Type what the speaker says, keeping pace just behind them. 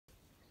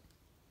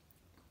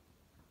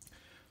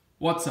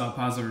What's up?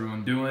 How's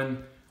everyone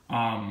doing?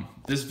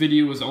 This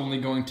video is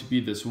only going to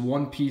be this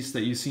one piece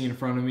that you see in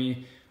front of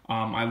me.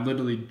 I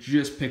literally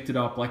just picked it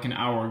up like an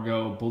hour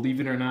ago.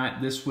 Believe it or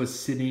not, this was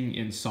sitting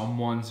in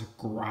someone's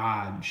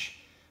garage.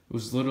 It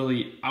was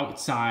literally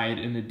outside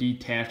in a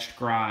detached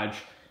garage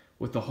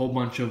with a whole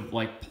bunch of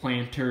like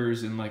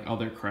planters and like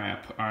other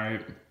crap, all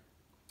right?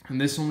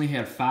 And this only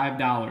had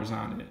 $5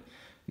 on it.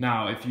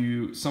 Now,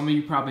 some of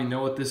you probably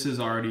know what this is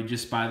already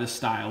just by the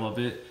style of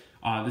it.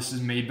 This is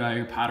made by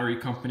a pottery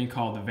company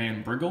called the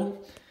Briggle.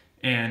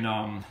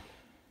 And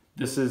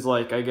this is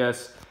like, I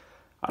guess,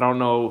 I don't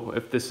know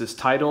if this is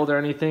titled or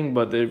anything,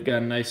 but they've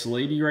got a nice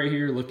lady right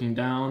here looking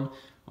down.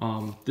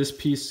 This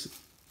piece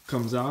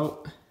comes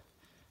out.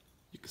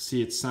 You can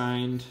see it's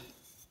signed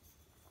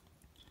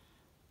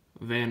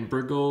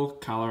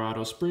Briggle,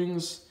 Colorado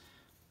Springs,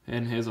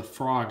 and has a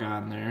frog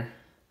on there.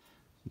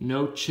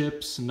 No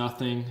chips,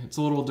 nothing. It's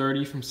a little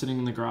dirty from sitting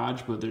in the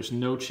garage, but there's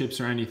no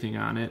chips or anything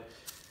on it.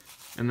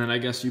 And then I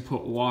guess you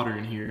put water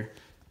in here.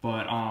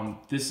 But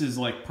this is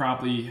like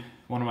probably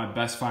one of my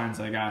best finds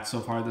I got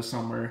so far this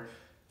summer.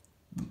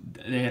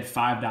 They had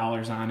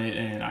 $5 on it,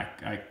 and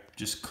I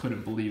just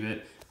couldn't believe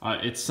it.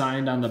 It's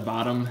signed on the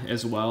bottom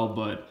as well,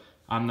 but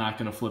I'm not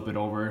gonna flip it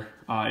over.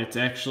 It's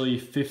actually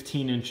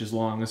 15 inches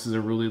long. This is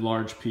a really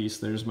large piece.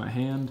 There's my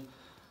hand.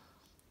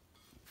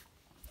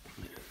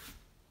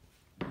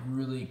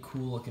 Really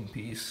cool looking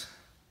piece.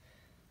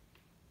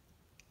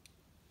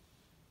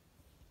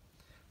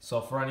 So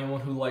for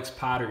anyone who likes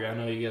pottery, I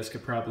know you guys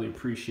could probably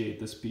appreciate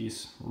this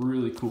piece.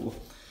 Really cool.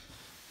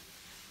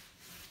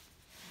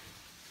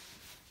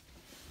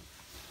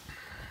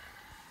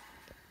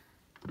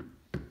 Got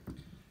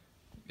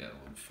a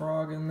little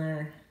frog in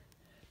there.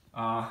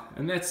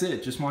 And that's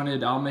it.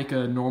 I'll make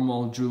a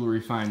normal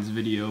jewelry finds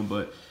video,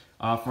 but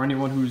for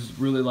anyone who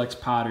really likes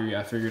pottery,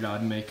 I figured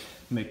I'd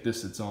make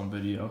this its own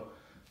video.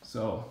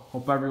 So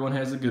hope everyone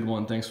has a good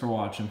one. Thanks for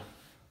watching.